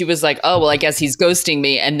then she was like, oh, well, I guess he's ghosting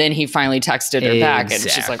me. And then he finally texed her back. And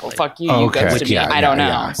she's like, well, fuck you. You ghosted me. I don't know.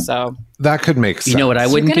 Yeah. So that could make sense. You know what I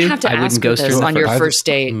wouldn't do? I wouldn't ghost her on your first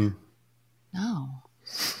date. No.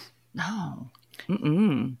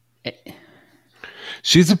 Mm-mm.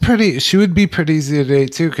 She would be pretty easy to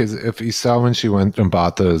date too. Because if you saw when she went and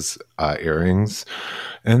bought those earrings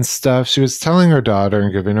and stuff, she was telling her daughter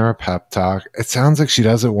and giving her a pep talk. It sounds like she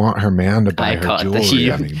doesn't want her man to buy her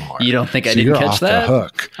jewelry anymore. You don't think I didn't catch that? The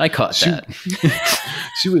hook. I caught that.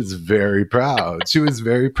 She was very proud. She was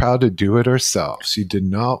very proud to do it herself. She did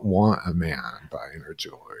not want a man buying her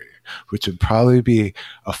jewelry, which would probably be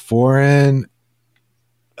a foreign.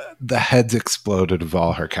 The heads exploded of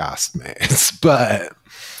all her castmates, but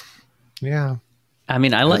yeah. I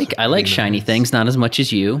mean, I like shiny things, not as much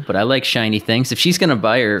as you, but I like shiny things. If she's going to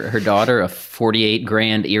buy her daughter a 48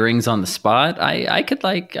 grand earrings on the spot, I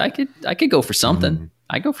could go for something. Mm-hmm.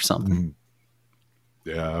 I go for something.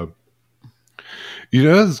 Yeah. You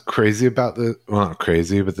know what's crazy about not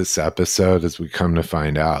crazy, but this episode, as we come to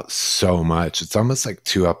find out so much, it's almost like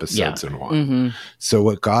 2 episodes in one. Mm-hmm. So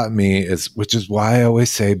what got me which is why I always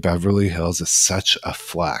say Beverly Hills is such a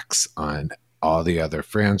flex on all the other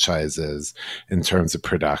franchises in terms of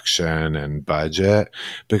production and budget,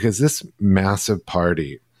 because this massive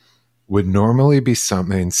party would normally be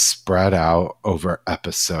something spread out over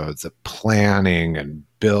episodes of planning and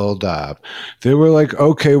build up. They were like,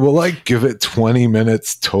 okay, we'll like give it 20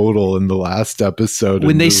 minutes total in the last episode.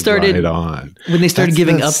 When they started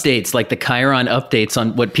giving updates, like the Chiron updates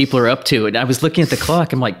on what people are up to. And I was looking at the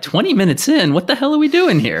clock. I'm like, 20 minutes in, what the hell are we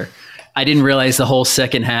doing here? I didn't realize the whole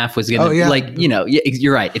second half was going to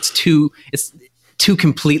you're right. It's two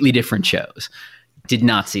completely different shows. Did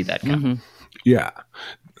not see that coming. Mm-hmm. Yeah.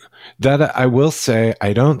 That I will say,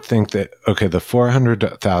 I don't think that, the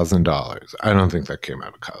 $400,000, I don't think that came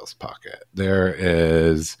out of Kyle's pocket.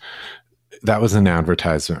 That was an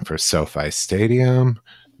advertisement for SoFi Stadium.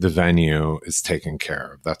 The venue is taken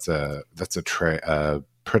care of. That's a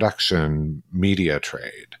production media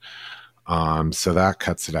trade. So that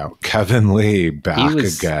cuts it out. Kevin Lee back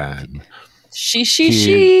again.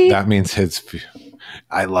 She. That means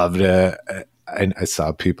I loved it. I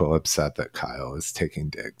saw people upset that Kyle is taking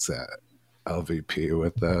digs at LVP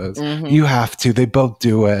with those. Mm-hmm. You have to. They both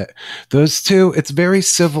do it. Those two, it's very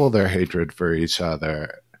civil, their hatred for each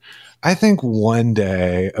other. I think one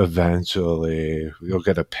day, eventually, you'll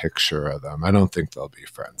get a picture of them. I don't think they'll be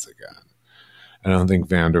friends again. I don't think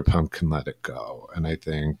Vanderpump can let it go. And I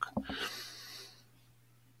think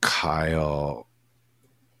Kyle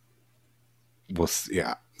will,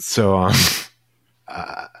 yeah. So,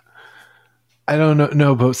 I don't know.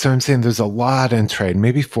 No, but so I'm saying there's a lot in trade.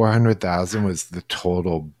 Maybe 400,000 was the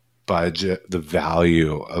total budget, the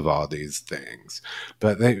value of all these things.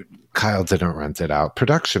 But Kyle didn't rent it out.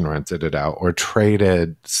 Production rented it out or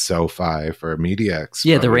traded SoFi for media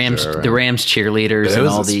exposure. Yeah, the Rams cheerleaders and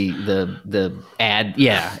all the ad.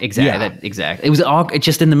 Yeah, exactly. Yeah. Exactly. It was awkward.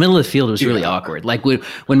 Just in the middle of the field, it was really awkward. Like when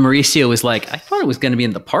Mauricio was like, I thought it was going to be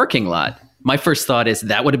in the parking lot. My first thought is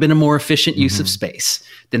that would have been a more efficient use of space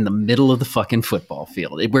than the middle of the fucking football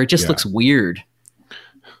field, where it just looks weird.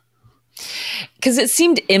 Because it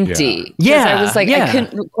seemed empty. Yeah. I was like, I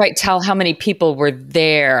couldn't quite tell how many people were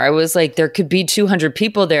there. I was like, there could be 200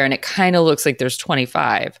 people there, and it kind of looks like there's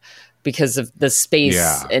 25 because of the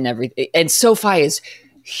space and everything. And SoFi is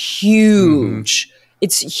huge. Mm-hmm.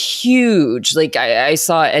 It's huge. Like I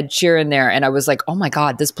saw Ed Sheeran there, and I was like, oh my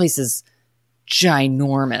God, this place is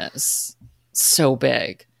ginormous. So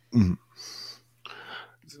big.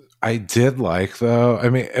 I did like, though, I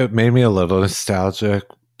mean, it made me a little nostalgic,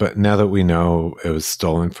 but now that we know it was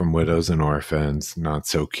stolen from widows and orphans, not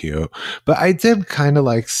so cute. But I did kind of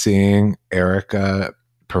like seeing Erica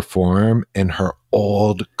perform in her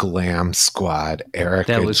old glam squad,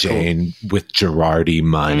 Erica Jane cool. with Girardi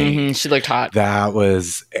money. Mm-hmm. She looked hot.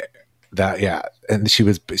 And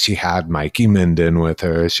she had Mikey Minden with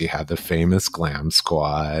her. She had the famous glam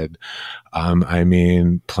squad. I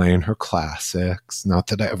mean, playing her classics. Not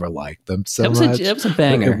that I ever liked them so much. That was a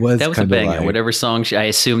banger. That was a banger. Like, whatever song I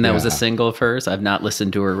assume that was a single of hers. I've not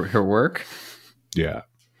listened to her work. Yeah.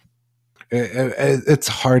 It's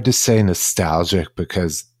hard to say nostalgic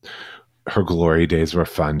because her glory days were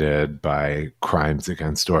funded by Crimes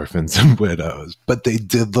Against Orphans and Widows, but they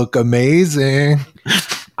did look amazing.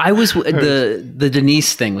 I was the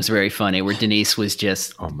Denise thing was very funny, where Denise was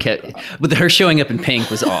just with her showing up in pink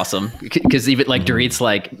was awesome, because even like Dorit's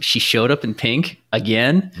like, she showed up in pink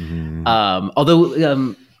again. Mm-hmm.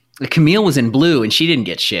 Although Camille was in blue and she didn't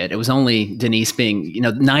get shit. It was only Denise being,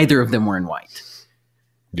 neither of them were in white.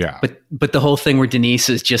 Yeah, but the whole thing where Denise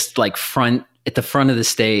is just like at the front of the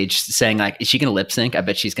stage saying like, is she going to lip sync? I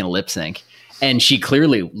bet she's going to lip sync. And she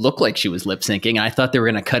clearly looked like she was lip syncing. I thought they were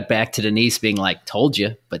going to cut back to Denise being like, told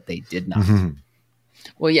you, but they did not. Mm-hmm.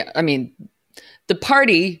 Well, yeah. I mean, the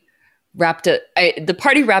party wrapped up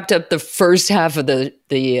the first half of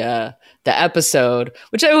the episode,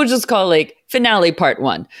 which I would just call like finale part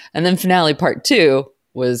 1. And then finale part 2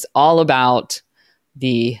 was all about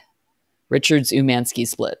the Richards-Umansky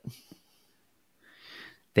split.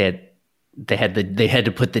 They had they had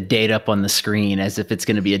to put the date up on the screen as if it's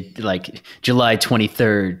going to be like July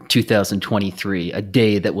 23rd, 2023, a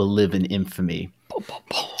day that will live in infamy.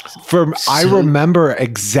 I remember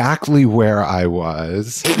exactly where I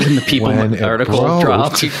was when the People article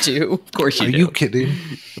dropped. You do. Of course you do. Are you kidding?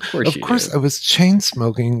 Of course I was chain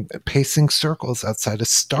smoking, pacing circles outside of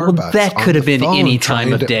Starbucks. Well, that could have been any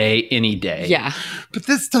time of day, any day. Yeah. But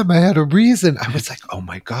this time I had a reason. I was like, oh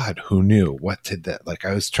my God, who knew? What did that? Like,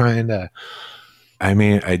 I was trying to, I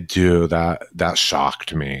mean, I do that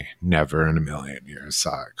shocked me. Never in a million years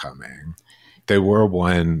saw it coming. They were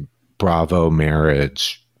one Bravo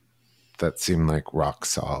marriage that seemed like rock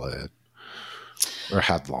solid or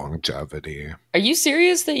had longevity. Are you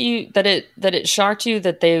serious that it shocked you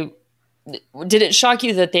that did it shock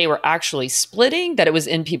you that they were actually splitting, that it was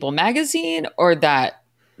in People magazine, or that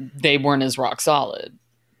they weren't as rock solid?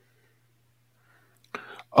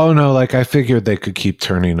 Oh no, like I figured they could keep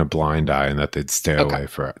turning a blind eye and that they'd stay away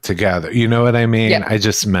together. You know what I mean? Yeah. I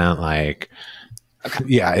just meant like,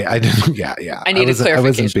 yeah, I didn't. Yeah. I need a clarification. I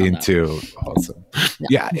wasn't being too wholesome. No.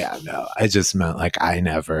 Yeah. No, I just meant like I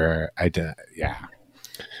didn't. Yeah.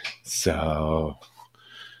 So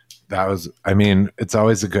that was. I mean, it's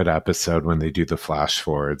always a good episode when they do the flash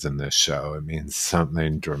forwards in this show. It means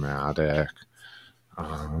something dramatic.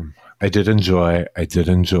 I did enjoy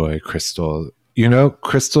Crystal. You know,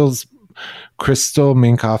 Crystal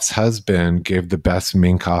Minkoff's husband gave the best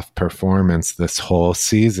Minkoff performance this whole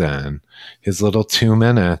season. His little 2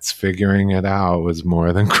 minutes figuring it out was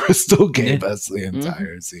more than Crystal gave us the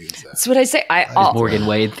entire season. That's what I say. Morgan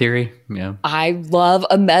Wade theory. Yeah. I love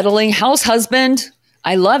a meddling house husband.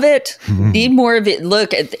 I love it. Need more of it.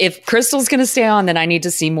 Look, if Crystal's going to stay on, then I need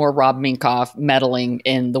to see more Rob Minkoff meddling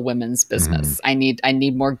in the women's business. I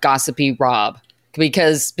need more gossipy Rob.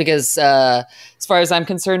 Because as far as I'm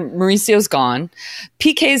concerned, Mauricio's gone.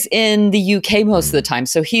 PK's in the UK most of the time,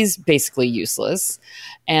 so he's basically useless.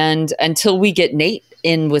 And until we get Nate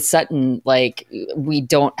in with Sutton, like, we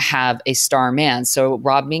don't have a star man. So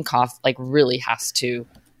Rob Minkoff like really has to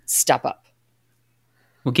step up.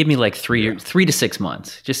 Well, give me like 3 to 6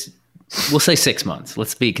 months. We'll say 6 months.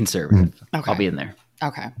 Let's be conservative. Okay. I'll be in there.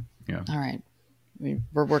 Okay. Yeah. All right.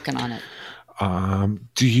 We're working on it.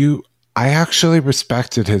 I actually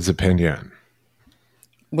respected his opinion.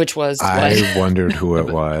 Which was I wondered who it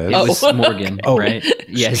was. It was Morgan, right?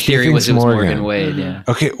 Yeah, his theory was it was Morgan Wade, yeah.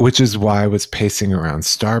 Okay, which is why I was pacing around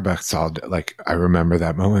Starbucks all day. Like, I remember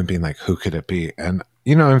that moment being like, who could it be? And,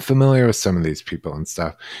 you know, I'm familiar with some of these people and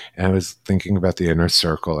stuff. And I was thinking about the inner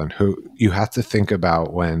circle and who you have to think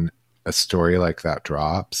about when a story like that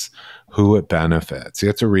drops, who it benefits. You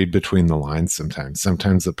have to read between the lines sometimes.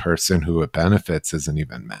 Sometimes the person who it benefits isn't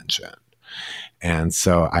even mentioned. And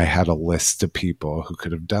so I had a list of people who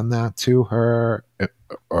could have done that to her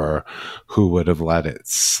or who would have let it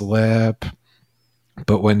slip.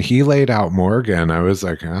 But when he laid out Morgan, I was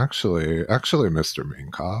like, actually, Mr.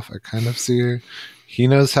 Minkoff, I kind of see he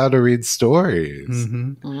knows how to read stories.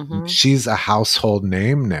 She's a household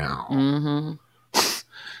name now.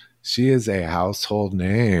 She is a household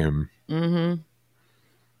name.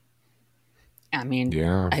 I mean,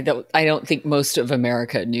 yeah. I don't think most of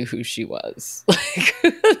America knew who she was like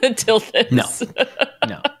until this.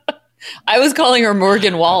 No. I was calling her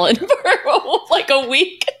Morgan Wallen for like a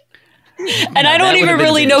week. And I don't even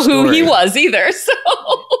really know who he was either. So,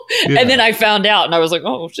 and then I found out and I was like,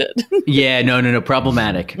 oh shit. Yeah, no.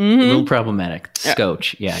 Problematic. A little problematic.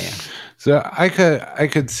 Scotch. Yeah. So I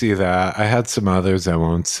could see that. I had some others I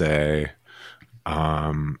won't say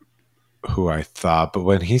who I thought, but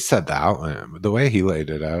when he said that one, the way he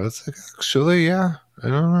laid it out, I was like, actually, yeah, I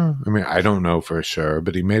don't know. I mean, I don't know for sure,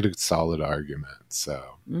 but he made a solid argument. So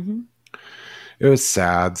it was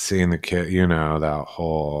sad seeing the kid, you know, the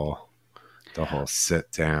whole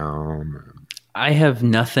sit down. I have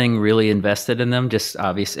nothing really invested in them, just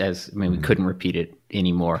obvious we couldn't repeat it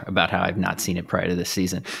anymore about how I've not seen it prior to this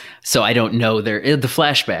season. So I don't know the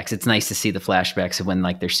flashbacks. It's nice to see the flashbacks of when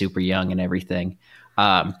like they're super young and everything.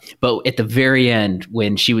 But at the very end,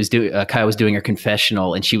 when she was Kyle was doing her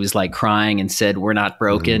confessional and she was like crying and said, "We're not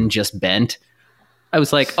broken, just bent." I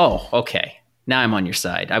was like, "Oh, okay. Now I'm on your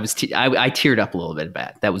side." I teared up a little bit at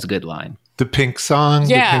that. That was a good line. The Pink song?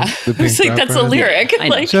 Yeah. The Pink like, that's a lyric. Yeah, I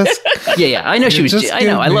know. Like, yeah. I know she was. I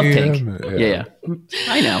know. I love Pink. Yeah.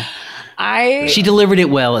 I know. She delivered it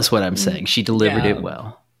well, is what I'm saying. She delivered it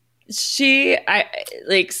well.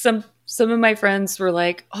 Some of my friends were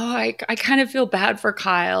like, "Oh, I kind of feel bad for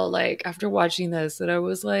Kyle." Like after watching this, and I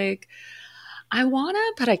was like, I wanna,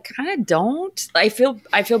 but I kind of don't. I feel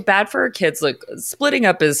bad for her kids. Like splitting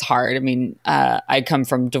up is hard. I mean, I come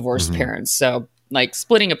from divorced parents, so like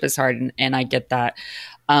splitting up is hard, and I get that.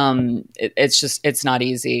 It's not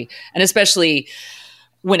easy, and especially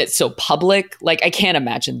when it's so public. Like, I can't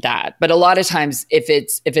imagine that. But a lot of times, if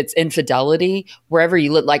it's infidelity, wherever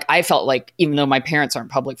you live, like, I felt like, even though my parents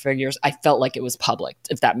aren't public figures, I felt like it was public,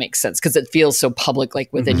 if that makes sense, because it feels so public,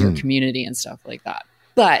 like within your community and stuff like that.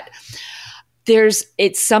 But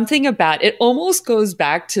it's something about it. Almost goes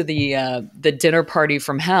back to the dinner party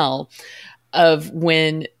from hell of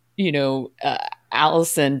when,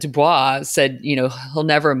 Alison Dubois said, he'll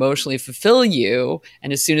never emotionally fulfill you.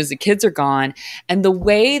 And as soon as the kids are gone, and the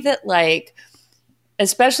way that, like,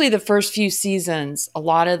 especially the first few seasons, a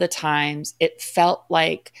lot of the times it felt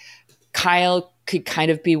like Kyle could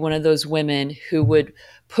kind of be one of those women who would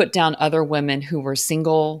put down other women who were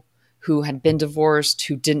single, who had been divorced,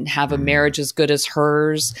 who didn't have a marriage as good as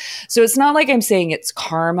hers. So it's not like I'm saying it's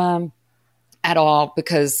karma at all,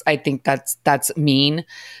 because I think that's mean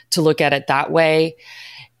to look at it that way.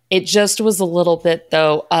 It just was a little bit,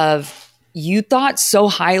 though, of, you thought so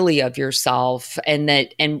highly of yourself, and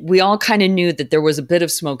we all kind of knew that there was a bit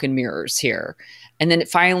of smoke and mirrors here. And then it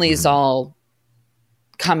finally is all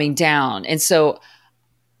coming down. And so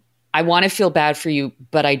I want to feel bad for you,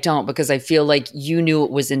 but I don't, because I feel like you knew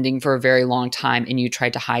it was ending for a very long time and you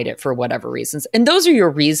tried to hide it for whatever reasons. And those are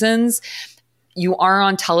your reasons. You are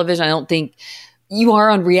on television. I don't think you are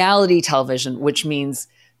on reality television, which means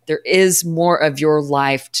there is more of your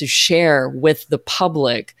life to share with the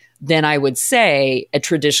public than, I would say, a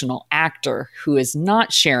traditional actor who is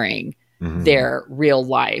not sharing their real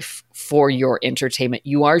life for your entertainment.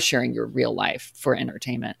 You are sharing your real life for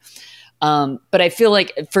entertainment. But I feel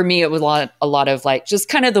like for me, it was a lot of like, just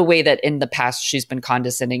kind of the way that in the past she's been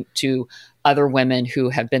condescending to other women who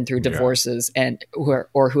have been through divorces and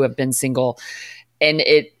who have been single. And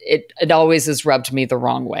it always has rubbed me the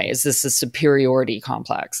wrong way. Is this a superiority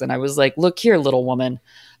complex? And I was like, look here, little woman,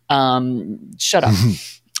 shut up.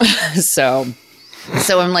 So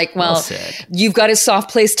I'm like, well, you've got a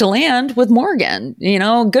soft place to land with Morgan,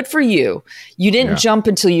 good for you. You didn't jump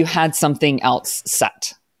until you had something else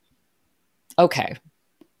set. Okay,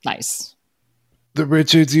 nice. The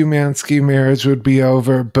Richard Umansky marriage would be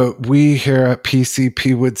over, but we here at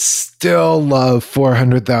PCP would still love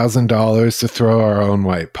 $400,000 to throw our own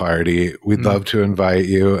white party. We'd love to invite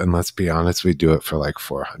you, and let's be honest, we do it for like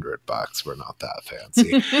 $400. We're not that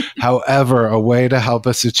fancy. However, a way to help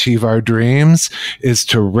us achieve our dreams is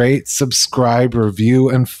to rate, subscribe, review,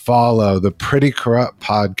 and follow the Pretty Corrupt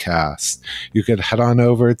podcast. You could head on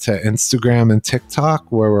over to Instagram and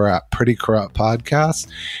TikTok, where we're at Pretty Corrupt Podcast,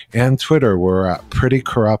 and Twitter, where we're at Pretty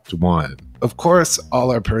Corrupt 1. Of course, all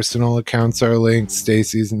our personal accounts are linked,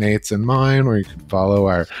 Stacy's, Nate's, and mine, where you can follow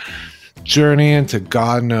our journey into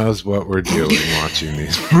God knows what we're doing watching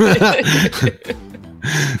these.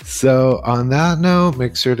 So on that note,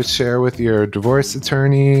 make sure to share with your divorce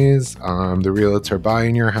attorneys, the realtor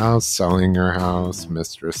buying your house, selling your house,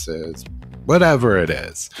 mistresses, whatever it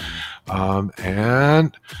is.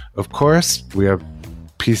 And of course, we have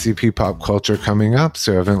PCP Pop Culture coming up,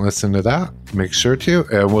 so if you haven't listened to that, make sure to,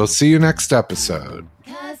 and we'll see you next episode.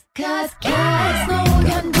 Cause no one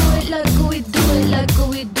can do it like we do it, like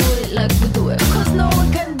we do it, like we do it. Cause no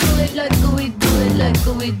one can do it like we do it, like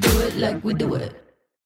we do it, like we do it.